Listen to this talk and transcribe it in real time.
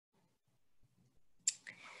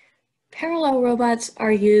Parallel robots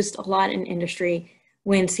are used a lot in industry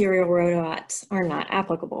when serial robots are not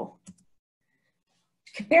applicable.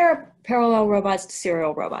 Compare parallel robots to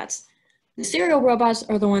serial robots. The serial robots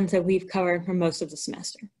are the ones that we've covered for most of the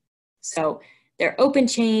semester. So they're open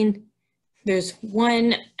chain. There's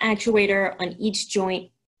one actuator on each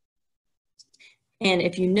joint. And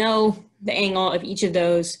if you know the angle of each of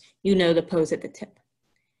those, you know the pose at the tip.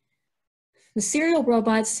 The serial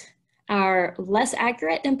robots are less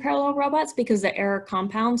accurate than parallel robots because the error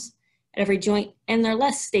compounds at every joint, and they're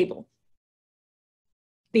less stable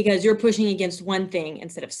because you're pushing against one thing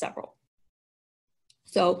instead of several.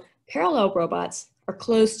 So parallel robots are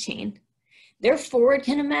closed chain. Their forward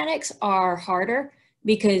kinematics are harder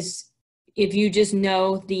because if you just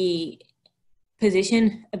know the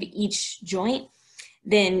position of each joint,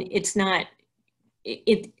 then it's not,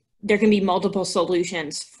 there can be multiple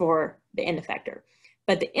solutions for the end effector.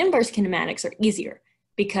 But the inverse kinematics are easier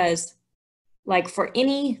because, like, for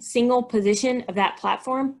any single position of that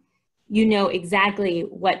platform, you know exactly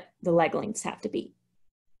what the leg lengths have to be.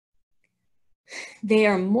 They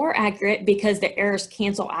are more accurate because the errors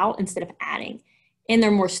cancel out instead of adding. And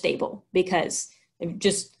they're more stable because,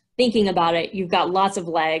 just thinking about it, you've got lots of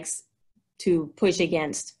legs to push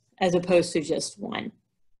against as opposed to just one.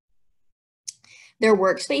 Their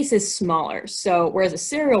workspace is smaller. So whereas a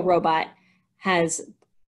serial robot has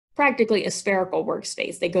practically a spherical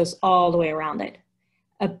workspace that goes all the way around it,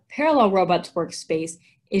 a parallel robot's workspace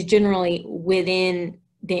is generally within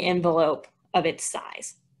the envelope of its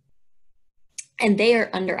size. And they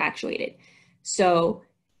are under actuated. So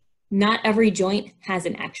not every joint has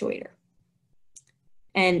an actuator.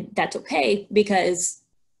 And that's okay because,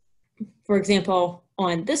 for example,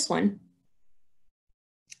 on this one,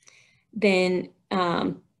 then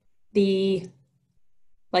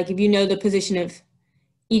if you know the position of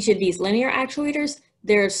each of these linear actuators,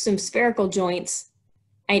 there's some spherical joints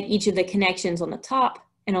at each of the connections on the top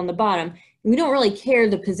and on the bottom. And we don't really care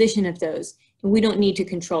the position of those, and we don't need to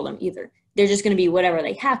control them either. They're just going to be whatever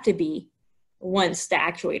they have to be once the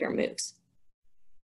actuator moves.